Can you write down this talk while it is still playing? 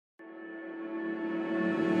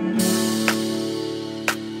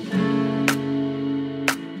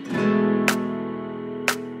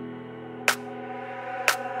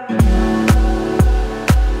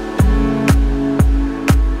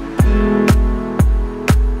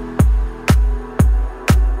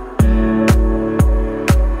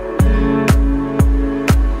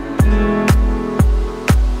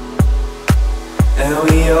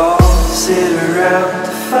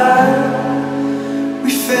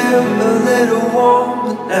feel a little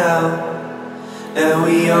warmer now, and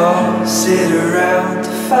we all sit around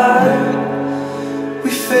the fire. We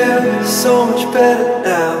feel so much better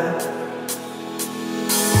now.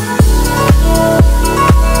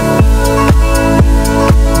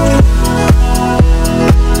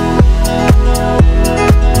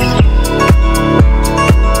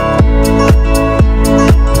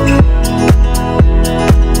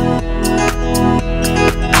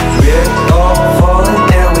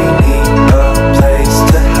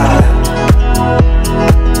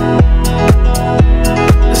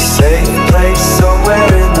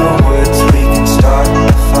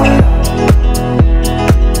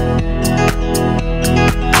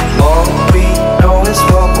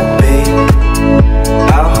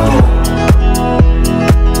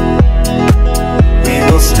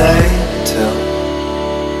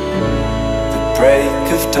 Break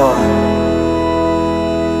of dawn,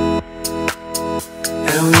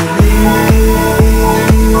 and we leave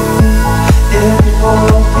it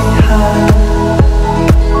all behind.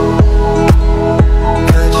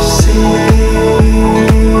 Can't you see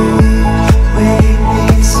we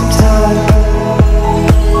need some time?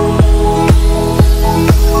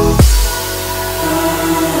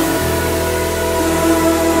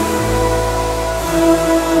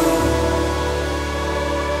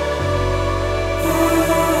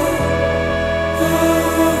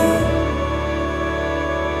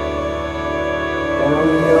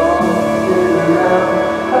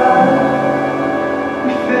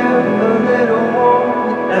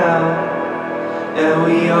 And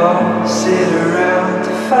we all sit around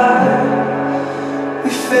the fire. We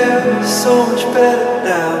feel so much better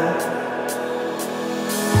now.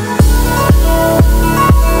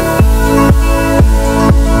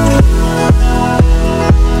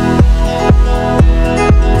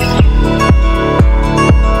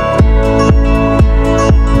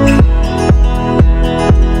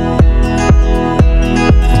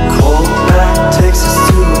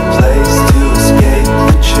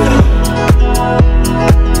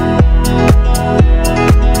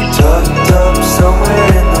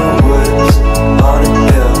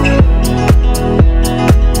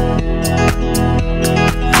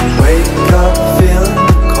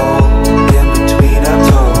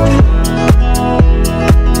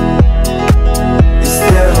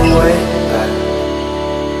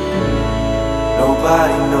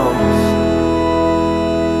 Nobody knows.